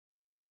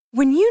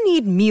When you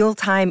need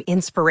mealtime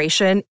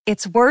inspiration,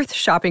 it's worth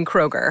shopping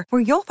Kroger,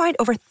 where you'll find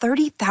over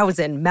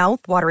 30,000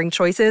 mouth-watering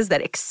choices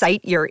that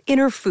excite your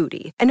inner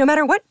foodie. And no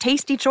matter what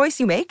tasty choice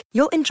you make,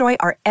 you'll enjoy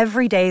our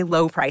everyday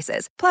low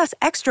prices, plus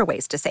extra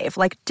ways to save,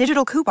 like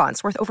digital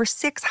coupons worth over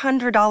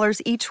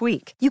 $600 each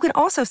week. You can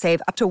also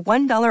save up to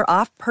 $1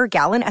 off per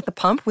gallon at the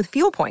pump with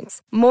fuel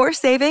points. More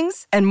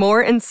savings and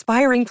more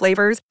inspiring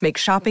flavors make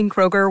shopping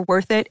Kroger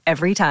worth it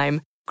every time.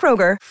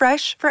 Kroger,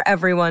 fresh for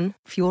everyone.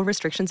 Fuel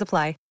restrictions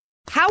apply.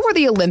 How were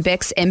the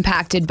Olympics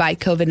impacted by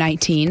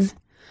COVID-19?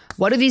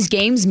 What do these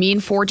games mean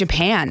for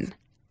Japan?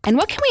 And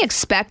what can we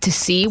expect to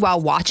see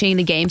while watching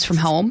the games from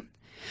home?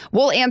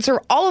 We'll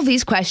answer all of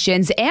these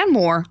questions and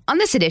more on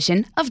this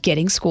edition of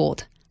Getting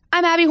Schooled.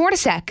 I'm Abby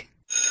Hornacek.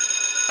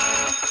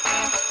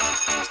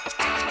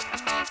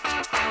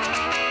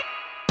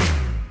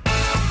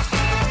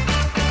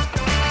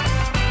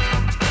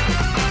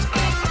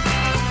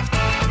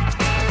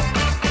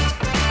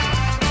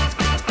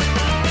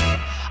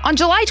 On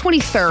July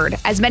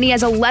 23rd, as many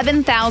as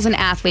 11,000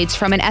 athletes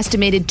from an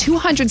estimated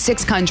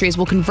 206 countries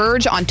will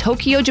converge on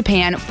Tokyo,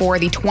 Japan for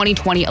the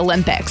 2020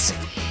 Olympics.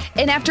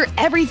 And after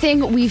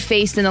everything we've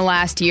faced in the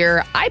last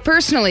year, I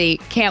personally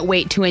can't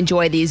wait to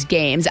enjoy these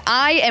games.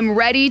 I am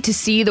ready to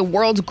see the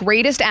world's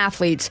greatest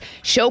athletes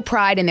show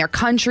pride in their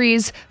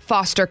countries,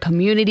 foster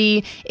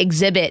community,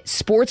 exhibit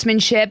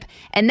sportsmanship,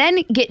 and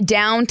then get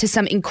down to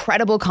some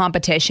incredible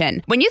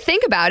competition. When you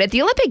think about it,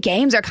 the Olympic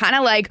Games are kind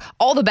of like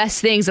all the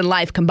best things in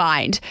life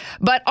combined.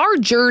 But our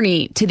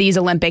journey to these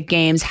Olympic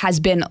Games has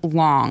been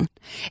long.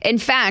 In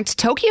fact,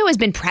 Tokyo has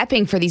been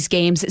prepping for these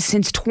games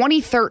since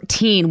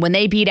 2013 when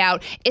they beat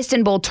out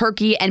Istanbul,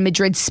 Turkey, and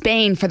Madrid,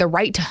 Spain for the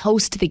right to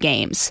host the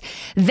games.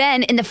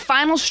 Then, in the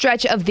final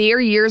stretch of their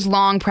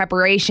years-long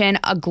preparation,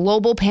 a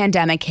global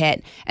pandemic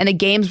hit, and the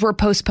games were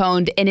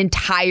postponed an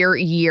entire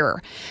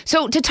year.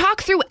 So to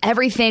talk through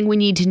everything we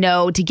need to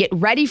know to get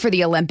ready for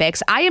the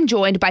Olympics, I am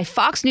joined by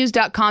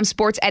FoxNews.com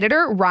sports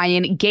editor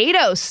Ryan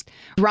Gaydos.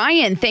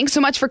 Ryan, thanks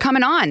so much for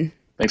coming on.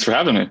 Thanks for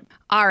having me.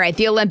 All right,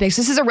 the Olympics.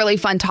 This is a really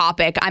fun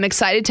topic. I'm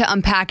excited to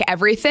unpack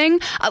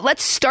everything.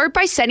 Let's start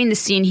by setting the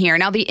scene here.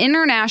 Now, the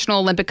International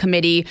Olympic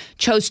Committee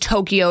chose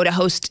Tokyo to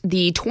host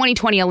the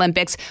 2020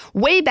 Olympics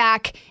way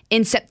back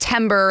in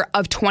September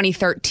of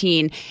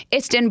 2013.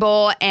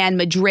 Istanbul and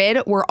Madrid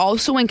were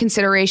also in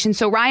consideration.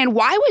 So, Ryan,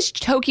 why was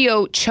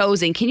Tokyo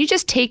chosen? Can you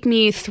just take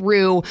me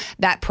through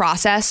that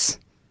process?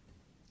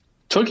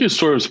 Tokyo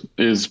sort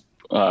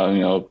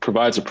of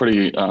provides a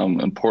pretty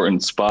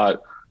important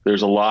spot.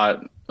 There's a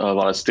lot of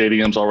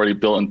stadiums already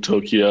built in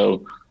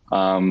Tokyo.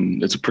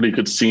 It's a pretty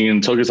good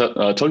scene.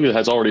 Tokyo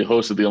has already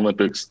hosted the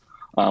Olympics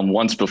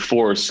once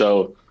before,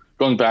 so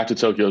going back to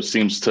Tokyo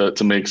seems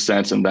to make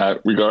sense in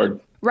that regard.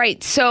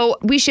 Right. So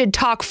we should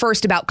talk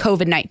first about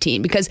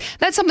COVID-19 because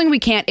that's something we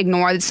can't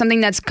ignore. It's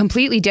something that's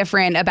completely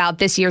different about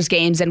this year's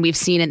games than we've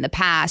seen in the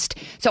past.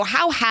 So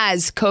how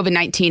has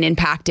COVID-19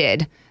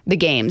 impacted the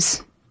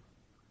games?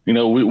 You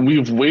know,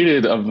 we've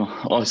waited,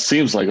 it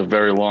seems like a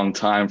very long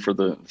time for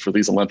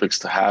these Olympics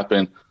to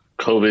happen.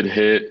 COVID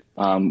hit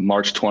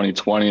March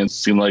 2020, and it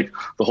seemed like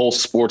the whole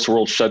sports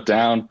world shut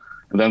down,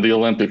 and then the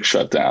Olympics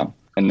shut down.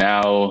 And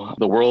now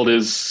the world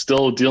is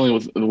still dealing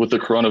with the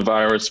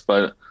coronavirus,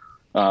 but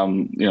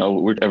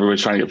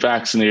everybody's trying to get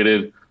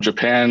vaccinated.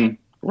 Japan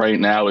right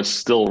now is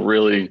still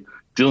really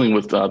dealing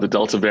with the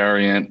Delta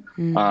variant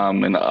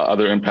and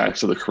other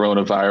impacts of the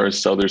coronavirus.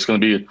 So there's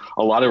going to be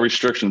a lot of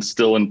restrictions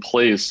still in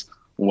place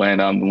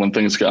when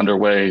things get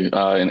underway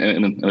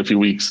in a few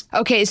weeks.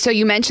 Okay, so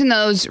you mentioned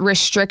those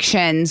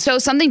restrictions. So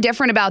something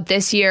different about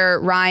this year,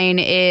 Ryan,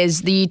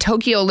 is the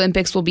Tokyo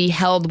Olympics will be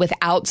held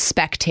without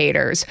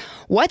spectators.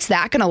 What's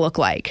that going to look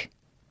like?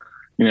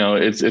 You know,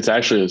 it's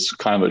actually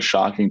kind of a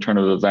shocking turn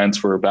of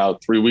events. We're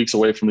about 3 weeks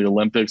away from the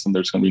Olympics, and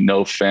there's going to be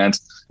no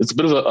fans. It's a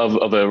bit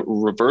of a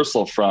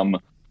reversal from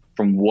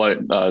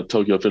what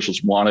Tokyo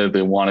officials wanted.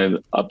 They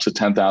wanted up to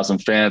 10,000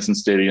 fans in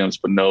stadiums,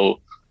 but no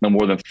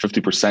more than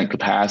 50%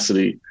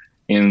 capacity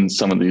in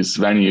some of these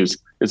venues.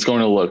 It's going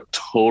to look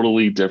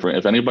totally different.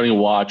 If anybody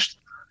watched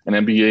an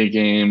NBA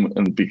game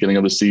in the beginning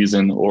of the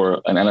season or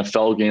an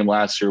NFL game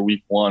last year,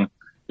 week one,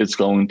 it's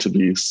going to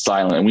be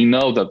silent. And we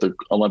know that the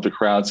Olympic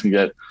crowds can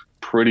get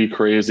pretty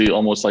crazy,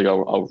 almost like a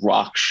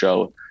rock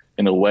show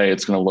in a way.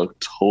 It's going to look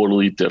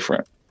totally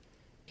different.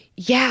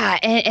 Yeah.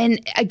 And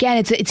again,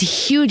 it's a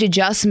huge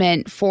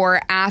adjustment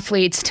for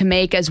athletes to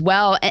make as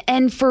well.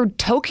 And for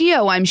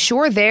Tokyo, I'm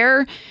sure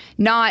they're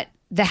not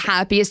the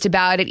happiest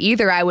about it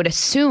either, I would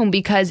assume,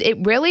 because it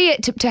really,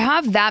 to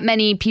have that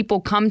many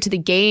people come to the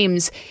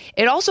games,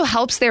 it also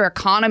helps their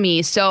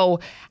economy. So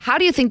how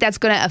do you think that's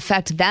going to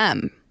affect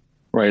them?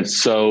 Right.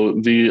 So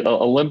the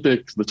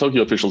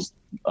Tokyo officials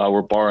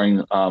were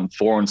barring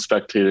foreign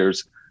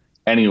spectators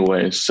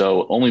anyway.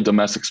 So only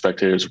domestic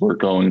spectators were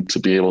going to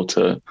be able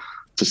to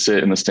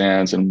sit in the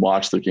stands and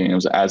watch the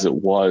games as it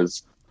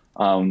was.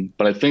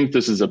 But I think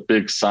this is a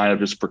big sign of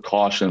just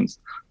precautions.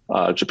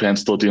 Japan's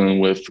still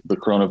dealing with the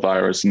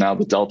coronavirus, now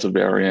the Delta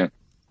variant.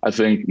 I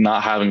think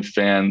not having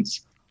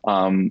fans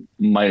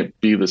might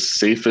be the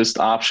safest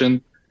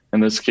option in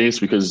this case,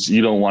 because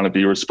you don't want to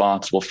be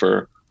responsible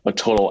for a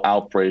total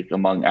outbreak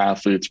among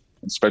athletes,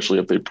 especially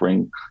if they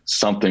bring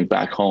something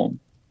back home.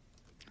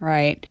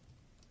 Right.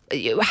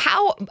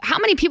 How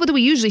many people do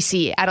we usually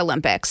see at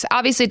Olympics?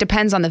 Obviously, it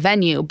depends on the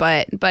venue,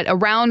 but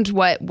around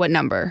what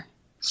number?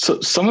 So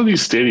some of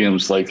these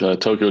stadiums, like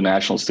Tokyo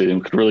National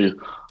Stadium, could really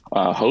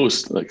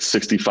host like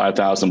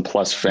 65,000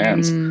 plus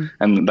fans,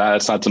 and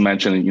that's not to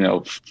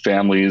mention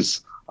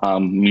families,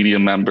 media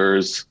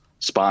members,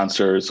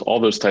 sponsors, all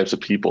those types of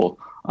people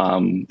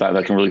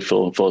that can really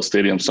fill a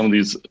stadium. Some of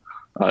these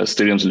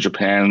stadiums in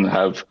Japan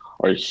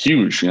are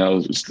huge.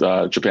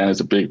 Japan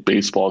is a big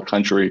baseball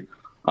country.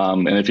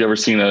 And if you've ever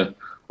seen a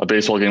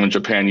baseball game in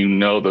Japan,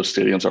 those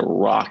stadiums are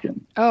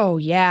rocking. Oh,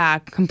 yeah,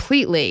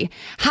 completely.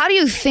 How do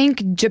you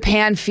think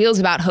Japan feels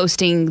about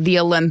hosting the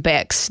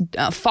Olympics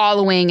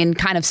following and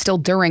kind of still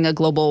during a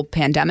global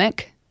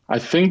pandemic? I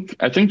think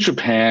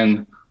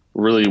Japan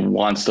really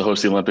wants to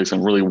host the Olympics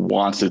and really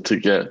wants it to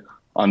get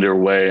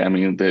underway. I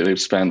mean, they've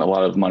spent a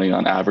lot of money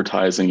on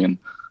advertising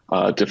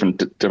and different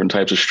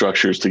types of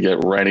structures to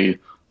get ready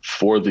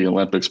for the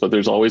Olympics. But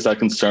there's always that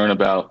concern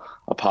about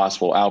a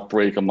possible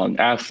outbreak among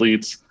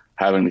athletes,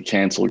 having to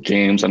cancel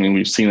games. I mean,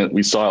 we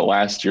saw it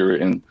last year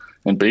in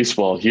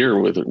baseball here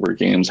where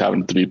games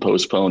having to be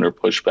postponed or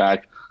pushed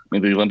back. I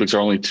mean, the Olympics are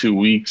only 2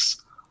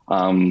 weeks.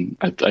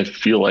 I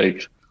feel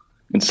like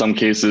in some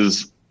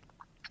cases,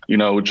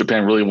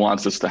 Japan really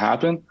wants this to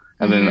happen.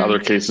 And then in other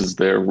cases,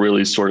 they're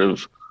really sort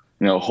of,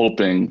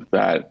 hoping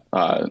that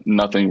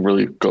nothing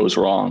really goes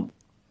wrong.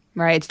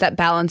 Right. It's that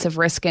balance of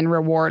risk and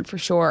reward for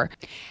sure.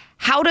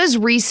 How does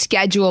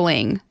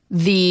rescheduling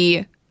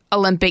the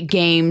Olympic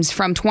Games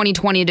from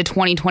 2020 to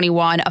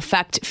 2021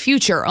 affect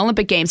future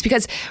Olympic Games?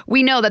 Because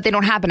we know that they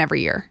don't happen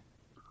every year.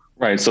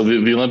 Right. So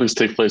the Olympics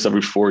take place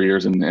every 4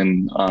 years, and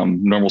in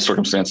normal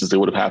circumstances, they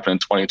would have happened in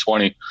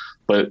 2020.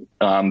 But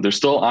they're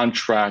still on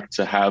track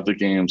to have the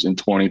games in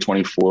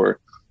 2024.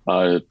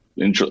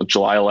 In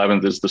July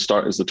 11th is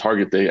the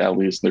target date, at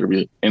least. They're going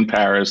to be in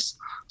Paris.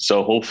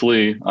 So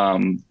hopefully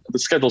the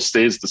schedule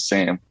stays the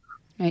same.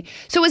 Right.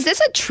 So is this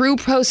a true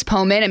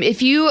postponement? I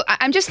mean,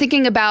 I'm just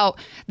thinking about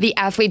the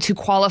athletes who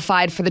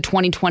qualified for the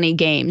 2020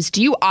 games.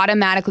 Do you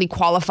automatically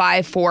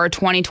qualify for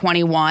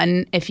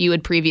 2021 if you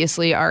had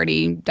previously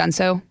already done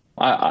so?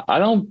 I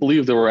don't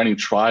believe there were any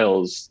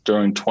trials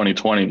during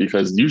 2020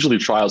 because usually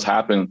trials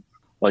happen,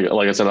 like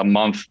I said, a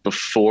month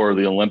before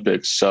the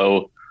Olympics.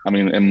 So, I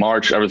mean, in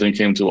March, everything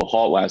came to a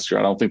halt last year.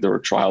 I don't think there were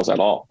trials at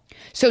all.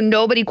 So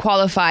nobody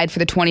qualified for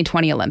the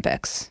 2020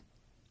 Olympics?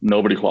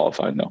 Nobody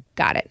qualified, no.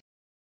 Got it.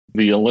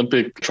 The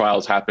Olympic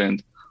trials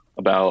happened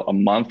about a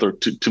month or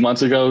 2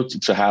 months ago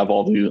to have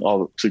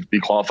to be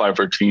qualified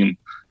for Team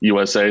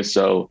USA.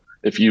 So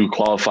if you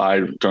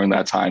qualified during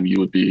that time, you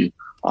would be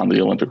on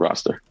the Olympic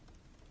roster.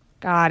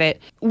 Got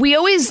it. We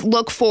always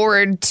look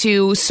forward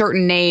to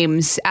certain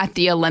names at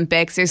the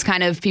Olympics. There's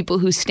kind of people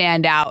who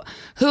stand out.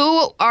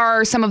 Who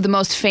are some of the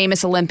most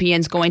famous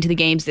Olympians going to the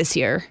games this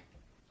year?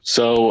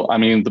 So, I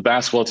mean, the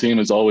basketball team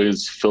is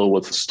always filled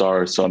with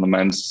stars. So on the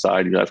men's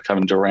side, you have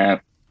Kevin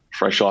Durant,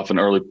 fresh off an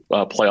early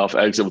playoff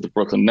exit with the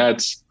Brooklyn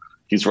Nets.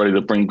 He's ready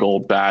to bring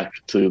gold back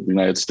to the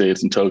United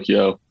States and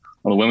Tokyo.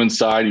 On the women's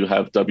side, you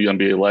have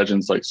WNBA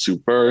legends like Sue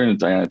Bird and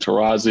Diana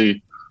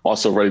Taurasi,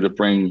 also ready to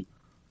bring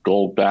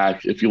gold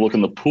back. If you look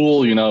in the pool,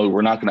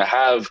 we're not going to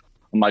have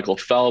a Michael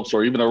Phelps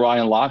or even a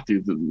Ryan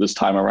Lochte this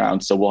time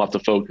around. So we'll have to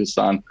focus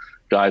on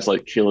guys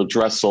like Kayla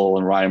Dressel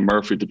and Ryan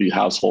Murphy to be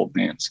household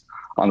names.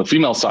 On the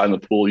female side in the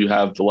pool, you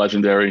have the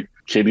legendary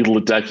Katie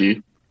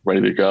Ledecky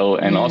ready to go.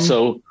 And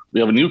also we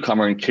have a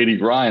newcomer in Katie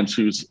Grimes,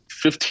 who's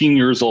 15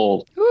 years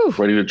old,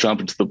 ready to jump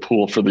into the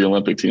pool for the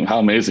Olympic team. How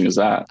amazing is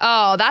that?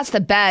 Oh, that's the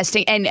best.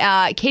 And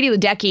Katie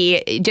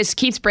Ledecky just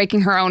keeps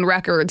breaking her own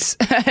records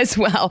as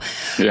well.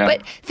 Yeah.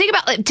 But think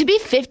about to be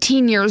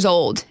 15 years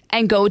old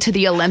and go to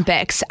the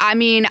Olympics. I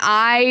mean,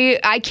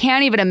 I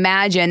can't even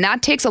imagine.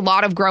 That takes a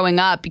lot of growing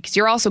up because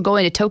you're also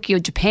going to Tokyo,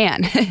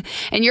 Japan,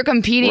 and you're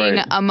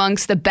competing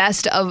amongst the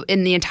best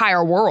in the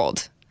entire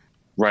world.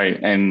 Right.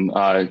 And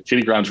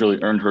Katie Grimes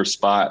really earned her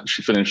spot.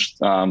 She finished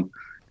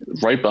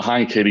right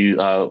behind Katie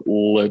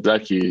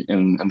Ledecky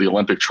in the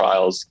Olympic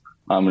trials.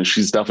 And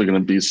she's definitely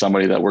going to be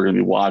somebody that we're going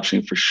to be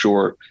watching for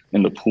sure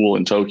in the pool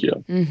in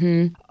Tokyo.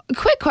 Mm-hmm. A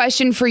quick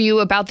question for you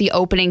about the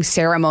opening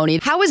ceremony.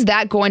 How is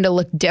that going to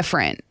look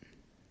different?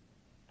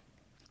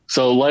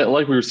 So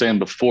like we were saying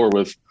before,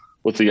 with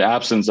the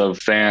absence of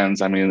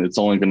fans, I mean, it's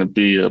only going to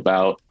be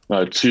about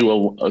two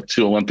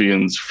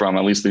Olympians from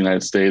at least the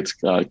United States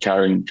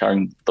carrying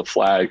the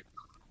flag.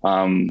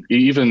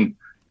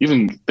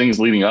 Even things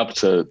leading up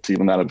to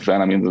even that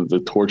event. I mean,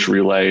 the torch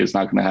relay is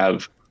not going to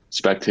have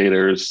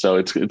spectators, so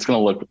it's going to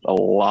look a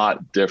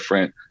lot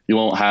different. You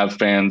won't have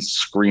fans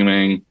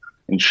screaming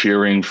and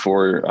cheering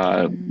for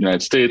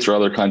United States or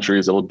other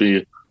countries. It'll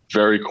be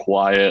very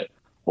quiet,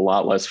 a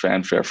lot less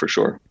fanfare for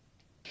sure.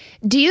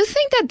 Do you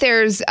think that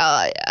there's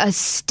a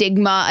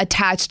stigma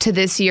attached to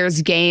this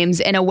year's games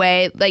in a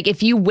way? Like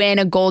if you win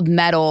a gold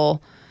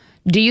medal,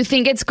 do you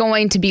think it's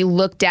going to be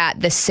looked at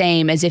the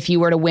same as if you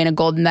were to win a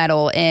gold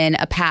medal in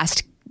a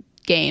past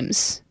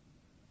games?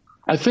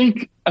 I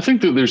think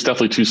that there's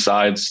definitely two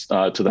sides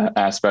to that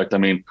aspect. I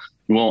mean,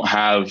 we won't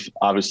have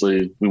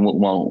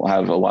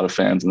a lot of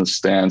fans in the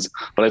stands,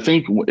 but I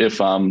think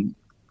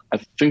I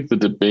think the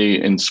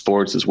debate in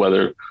sports is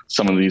whether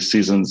some of these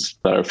seasons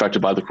that are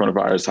affected by the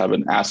coronavirus have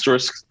an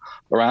asterisk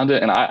around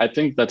it. And I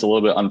think that's a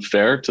little bit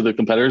unfair to the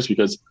competitors,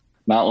 because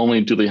not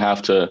only do they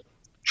have to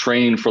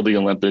train for the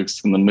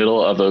Olympics in the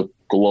middle of a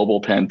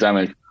global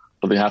pandemic,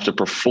 but they have to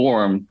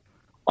perform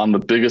on the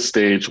biggest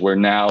stage where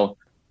now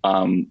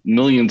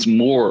millions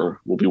more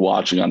will be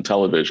watching on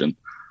television.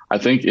 I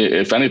think,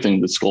 if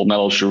anything, this gold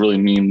medal should really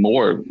mean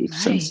more, right,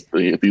 since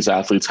these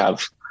athletes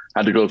have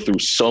had to go through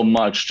so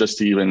much just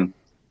to even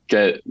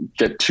get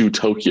to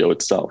Tokyo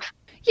itself.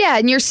 Yeah,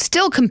 and you're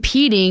still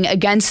competing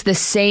against the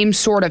same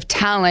sort of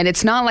talent.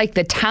 It's not like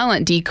the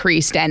talent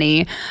decreased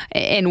any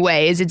in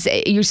ways.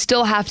 You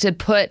still have to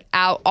put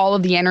out all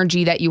of the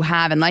energy that you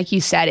have. And like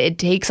you said, it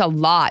takes a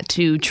lot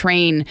to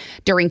train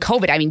during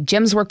COVID. I mean,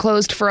 gyms were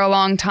closed for a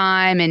long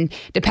time, and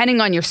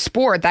depending on your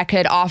sport, that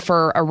could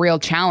offer a real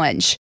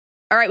challenge.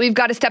 All right, we've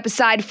got to step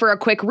aside for a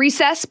quick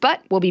recess,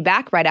 but we'll be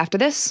back right after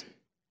this.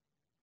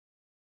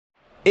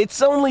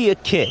 It's only a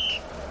kick,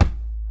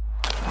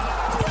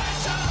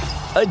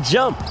 a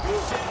jump,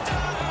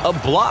 a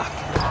block.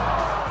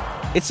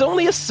 It's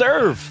only a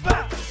serve.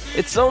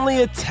 It's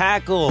only a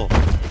tackle,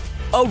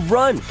 a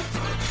run.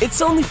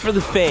 It's only for the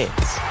fans.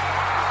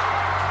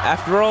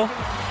 After all,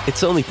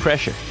 it's only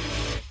pressure.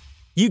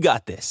 You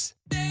got this.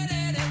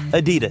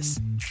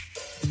 Adidas.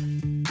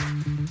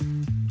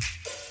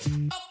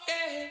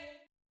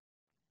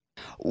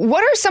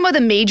 What are some of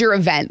the major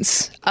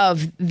events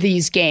of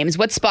these games?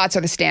 What spots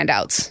are the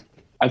standouts?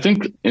 I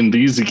think in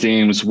these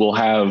games we'll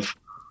have,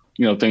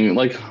 things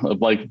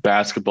like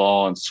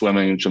basketball and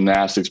swimming and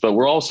gymnastics, but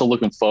we're also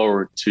looking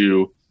forward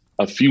to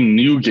a few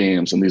new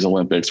games in these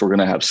Olympics. We're going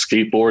to have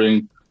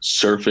skateboarding,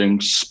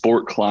 surfing,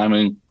 sport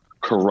climbing,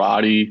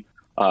 karate,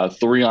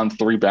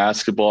 3-on-3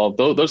 basketball.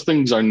 Those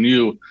things are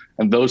new,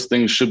 and those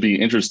things should be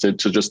interested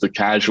to just the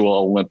casual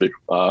Olympic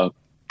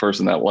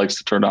person that likes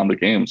to turn on the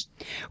games.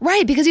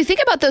 Right, because you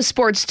think about those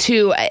sports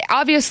too.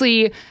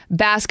 Obviously,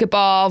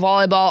 basketball,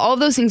 volleyball, all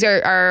of those things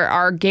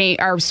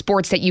are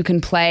sports that you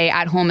can play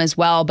at home as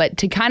well. But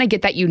to kind of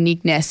get that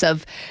uniqueness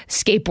of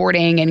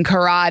skateboarding and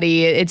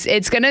karate,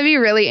 it's going to be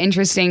really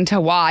interesting to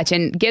watch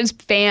and gives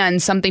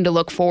fans something to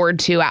look forward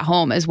to at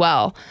home as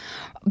well.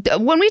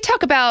 When we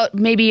talk about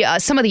maybe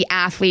some of the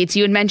athletes,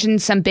 you had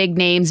mentioned some big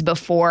names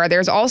before.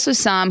 There's also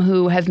some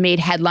who have made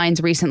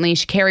headlines recently.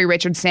 Sha'Carri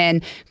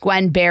Richardson,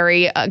 Gwen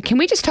Berry. Can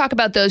we just talk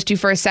about those two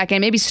for a second?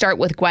 Maybe start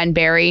with Gwen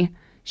Berry.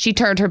 She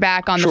turned her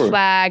back on the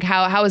flag.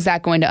 How is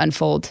that going to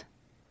unfold?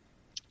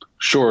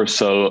 Sure.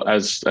 So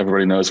as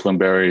everybody knows, Gwen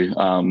Berry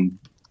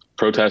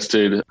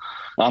protested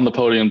on the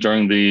podium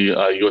during the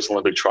U.S.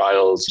 Olympic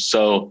trials.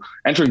 So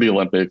entering the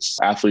Olympics,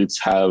 athletes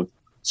have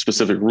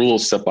specific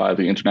rules set by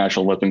the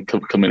International Olympic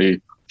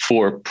Committee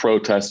for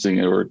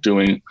protesting or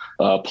doing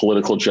a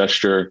political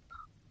gesture.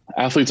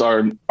 Athletes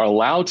are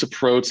allowed to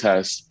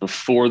protest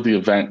before the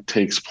event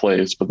takes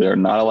place, but they're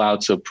not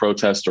allowed to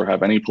protest or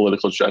have any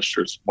political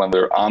gestures when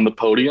they're on the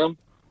podium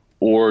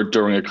or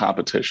during a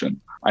competition.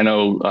 I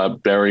know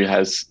Berry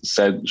has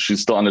said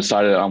she's still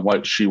undecided on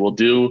what she will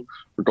do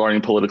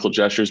regarding political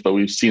gestures, but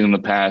we've seen in the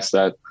past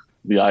that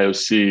the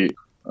IOC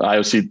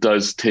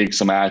does take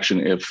some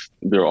action if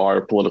there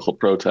are political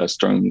protests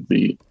during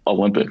the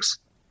Olympics.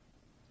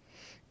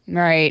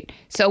 Right.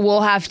 So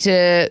we'll have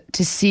to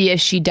see if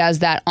she does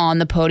that on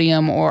the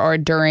podium or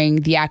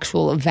during the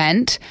actual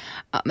event.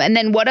 And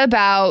then what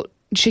about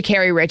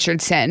Sha'Carri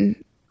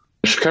Richardson?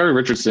 Sha'Carri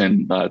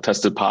Richardson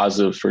tested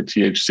positive for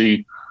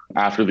THC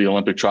after the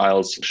Olympic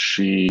trials.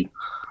 She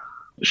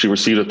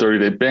received a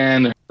 30-day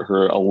ban.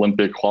 Her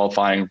Olympic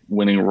qualifying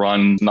winning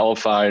run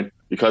nullified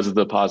because of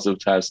the positive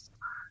test.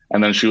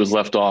 And then she was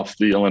left off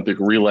the Olympic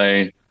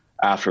relay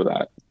after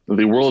that.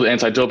 The World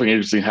Anti-Doping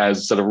Agency has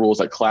a set of rules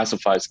that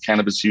classifies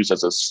cannabis use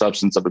as a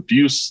substance of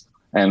abuse,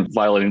 and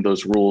violating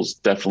those rules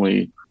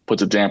definitely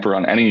puts a damper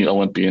on any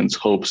Olympians'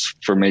 hopes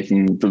for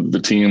making the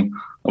team.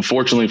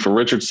 Unfortunately for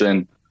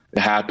Richardson, it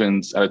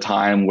happens at a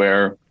time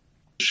where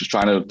she's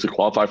trying to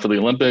qualify for the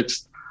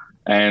Olympics,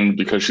 and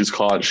because she's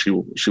caught, she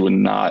would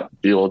not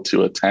be able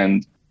to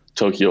attend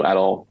Tokyo at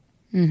all.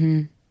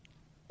 Mm-hmm.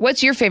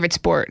 What's your favorite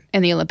sport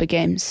in the Olympic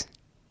Games?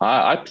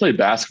 I played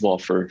basketball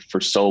for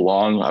so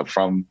long,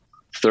 from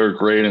third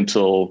grade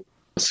until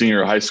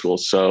senior high school.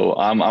 So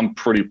I'm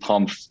pretty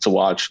pumped to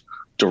watch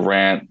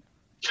Durant,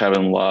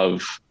 Kevin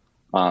Love,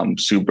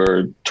 Sue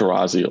Bird,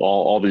 Taurasi,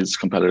 all these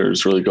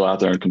competitors really go out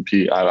there and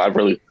compete. I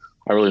really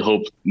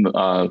hope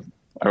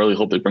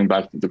they bring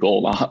back the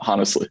gold,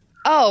 honestly.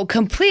 Oh,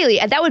 completely.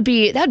 That would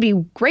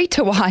be great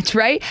to watch,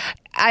 right?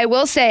 I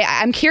will say,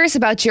 I'm curious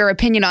about your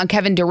opinion on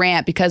Kevin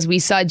Durant, because we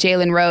saw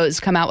Jalen Rose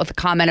come out with a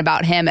comment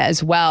about him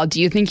as well.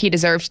 Do you think he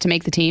deserves to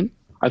make the team?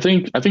 I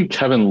think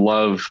Kevin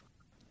Love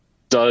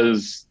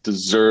does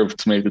deserve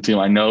to make the team.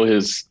 I know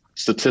his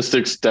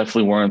statistics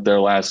definitely weren't there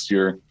last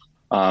year.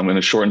 In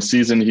a shortened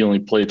season, he only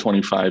played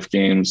 25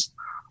 games.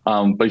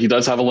 But he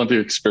does have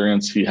Olympic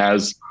experience. He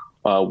has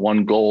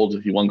won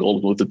gold. He won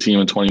gold with the team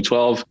in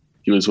 2012.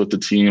 He was with the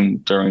team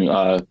during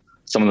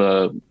some of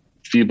the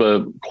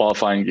FIBA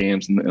qualifying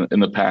games in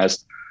the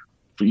past.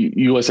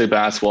 USA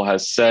Basketball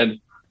has said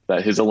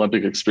that his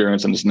Olympic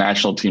experience and his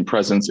national team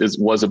presence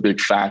was a big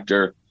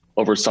factor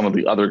over some of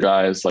the other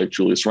guys like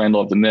Julius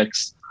Randle of the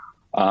Knicks.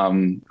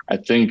 I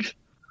think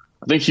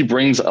he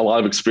brings a lot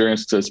of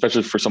experience to,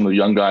 especially for some of the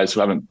young guys who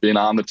haven't been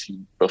on the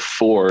team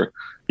before.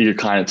 He could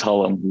kind of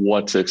tell them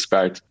what to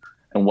expect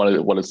and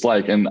what it's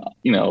like. And,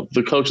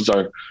 the coaches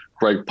are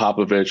Greg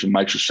Popovich and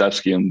Mike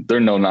Krzyzewski, and they're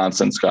no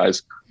nonsense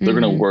guys. They're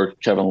going to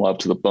work Kevin Love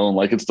to the bone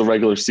like it's the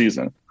regular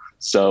season.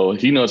 So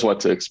he knows what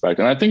to expect.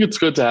 And I think it's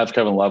good to have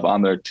Kevin Love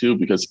on there too,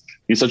 because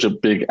he's such a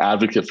big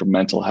advocate for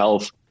mental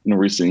health in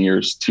recent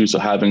years too. So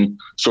having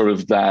sort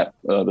of that,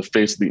 the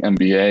face of the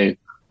NBA,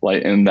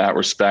 like in that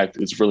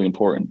respect, is really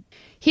important.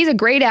 He's a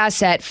great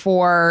asset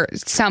for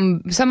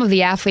some of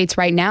the athletes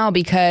right now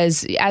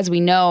because, as we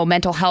know,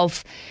 mental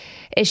health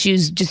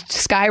issues just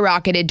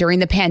skyrocketed during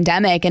the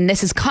pandemic, and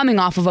this is coming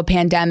off of a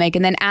pandemic,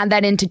 and then add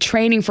that into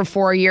training for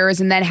 4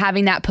 years and then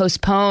having that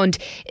postponed.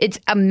 It's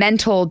a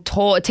mental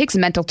toll. It takes a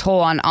mental toll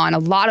on a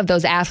lot of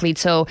those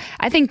athletes. So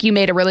I think you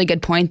made a really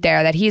good point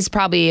there that he's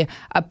probably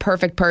a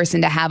perfect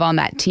person to have on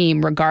that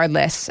team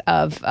regardless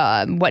of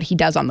what he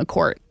does on the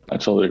court. I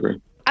totally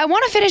agree. I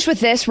want to finish with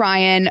this,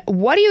 Ryan.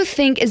 What do you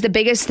think is the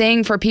biggest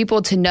thing for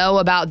people to know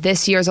about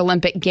this year's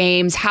Olympic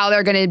Games, how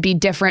they're going to be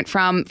different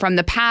from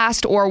the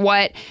past, or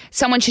what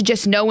someone should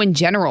just know in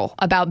general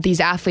about these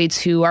athletes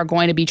who are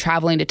going to be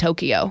traveling to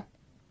Tokyo?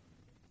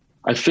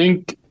 I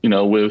think,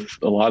 with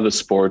a lot of the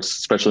sports,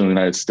 especially in the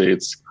United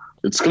States,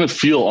 it's going to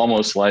feel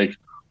almost like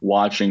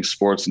watching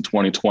sports in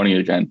 2020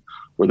 again,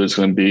 where there's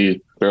going to be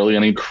barely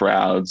any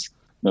crowds.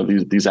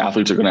 These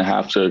athletes are going to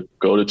have to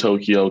go to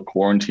Tokyo,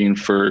 quarantine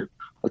for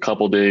a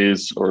couple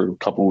days or a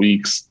couple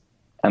weeks,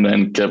 and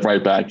then get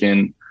right back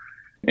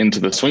into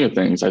the swing of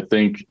things. I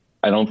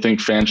don't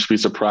think fans should be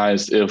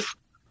surprised if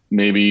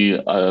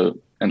maybe a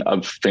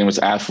famous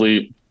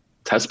athlete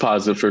tests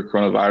positive for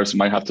coronavirus and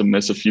might have to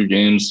miss a few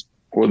games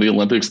or the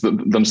Olympics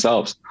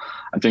themselves.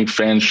 I think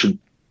fans should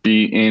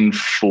be in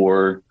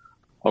for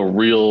a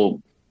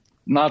real,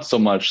 not so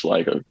much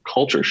like a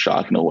culture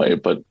shock in a way,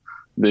 but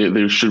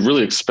they should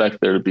really expect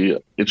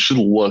it should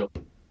look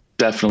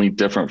definitely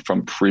different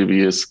from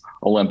previous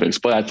Olympics.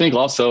 But I think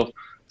also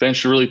fans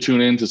should really tune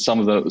into some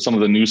of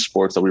the new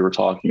sports that we were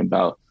talking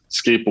about.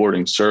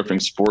 Skateboarding,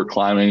 surfing, sport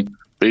climbing,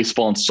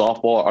 baseball and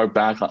softball are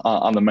back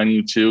on the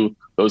menu too.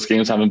 Those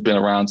games haven't been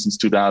around since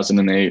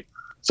 2008.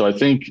 So I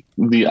think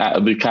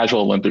the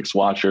casual Olympics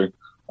watcher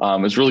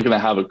is really going to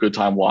have a good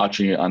time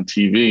watching it on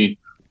TV.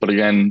 But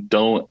again,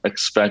 don't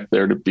expect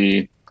there to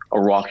be a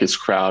raucous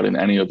crowd in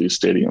any of these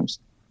stadiums.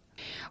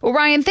 Well,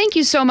 Ryan, thank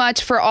you so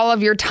much for all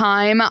of your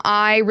time.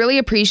 I really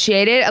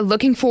appreciate it.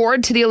 Looking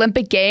forward to the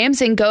Olympic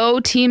Games, and go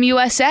Team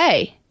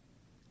USA.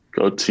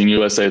 Go Team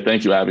USA.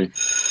 Thank you, Abby.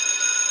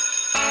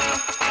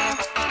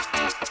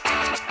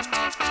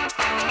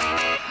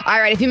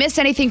 All right, if you missed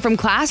anything from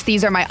class,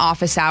 these are my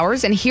office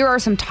hours, and here are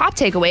some top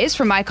takeaways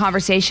from my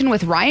conversation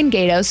with Ryan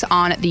Gatos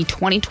on the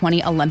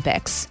 2020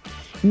 Olympics.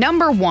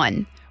 Number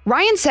 1.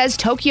 Ryan says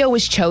Tokyo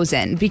was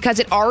chosen because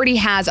it already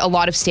has a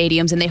lot of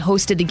stadiums and they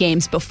hosted the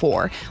games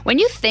before. When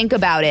you think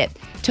about it,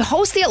 to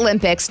host the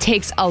Olympics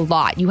takes a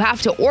lot. You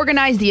have to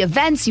organize the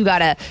events, you got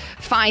to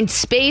find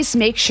space,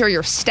 make sure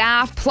you're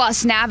staffed,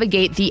 plus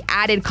navigate the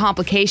added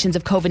complications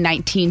of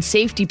COVID-19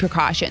 safety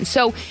precautions.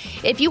 So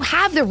if you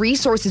have the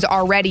resources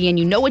already and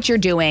you know what you're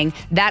doing,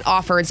 that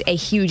offers a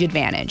huge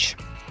advantage.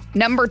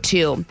 Number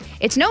 2,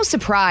 it's no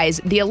surprise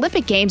the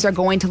Olympic Games are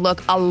going to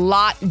look a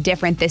lot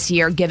different this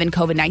year given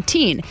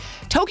COVID-19.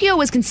 Tokyo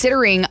was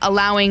considering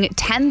allowing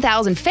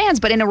 10,000 fans,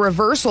 but in a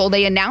reversal,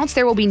 they announced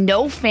there will be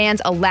no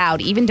fans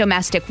allowed, even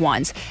domestic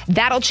ones.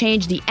 That'll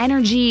change the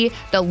energy,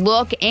 the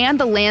look, and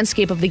the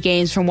landscape of the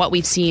games from what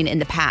we've seen in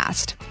the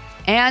past.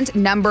 And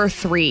number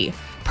 3,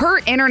 per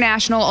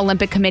International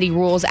Olympic Committee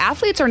rules,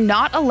 athletes are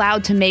not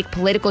allowed to make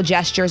political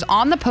gestures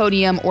on the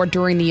podium or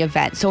during the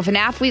event. So if an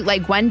athlete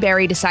like Gwen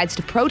Berry decides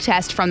to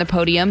protest from the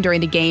podium during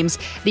the games,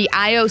 the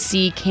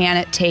IOC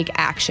can take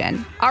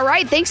action. All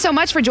right, thanks so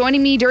much for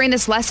joining me during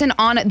this lesson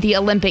on the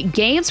Olympic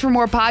Games. For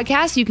more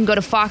podcasts, you can go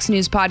to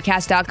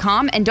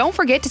foxnewspodcast.com. And don't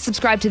forget to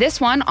subscribe to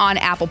this one on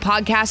Apple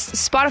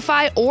Podcasts,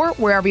 Spotify, or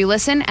wherever you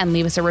listen, and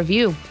leave us a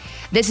review.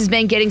 This has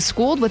been Getting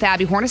Schooled with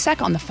Abby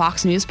Hornacek on the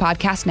Fox News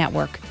Podcast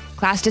Network.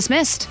 Class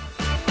dismissed.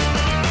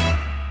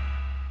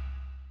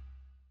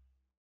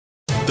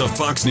 The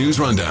Fox News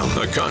Rundown,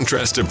 a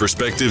contrast of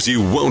perspectives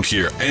you won't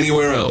hear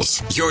anywhere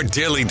else. Your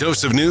daily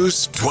dose of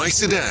news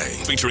twice a day,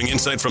 featuring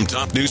insight from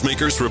top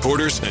newsmakers,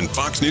 reporters, and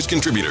Fox News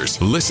contributors.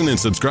 Listen and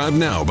subscribe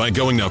now by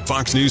going to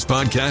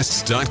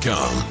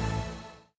foxnewspodcasts.com.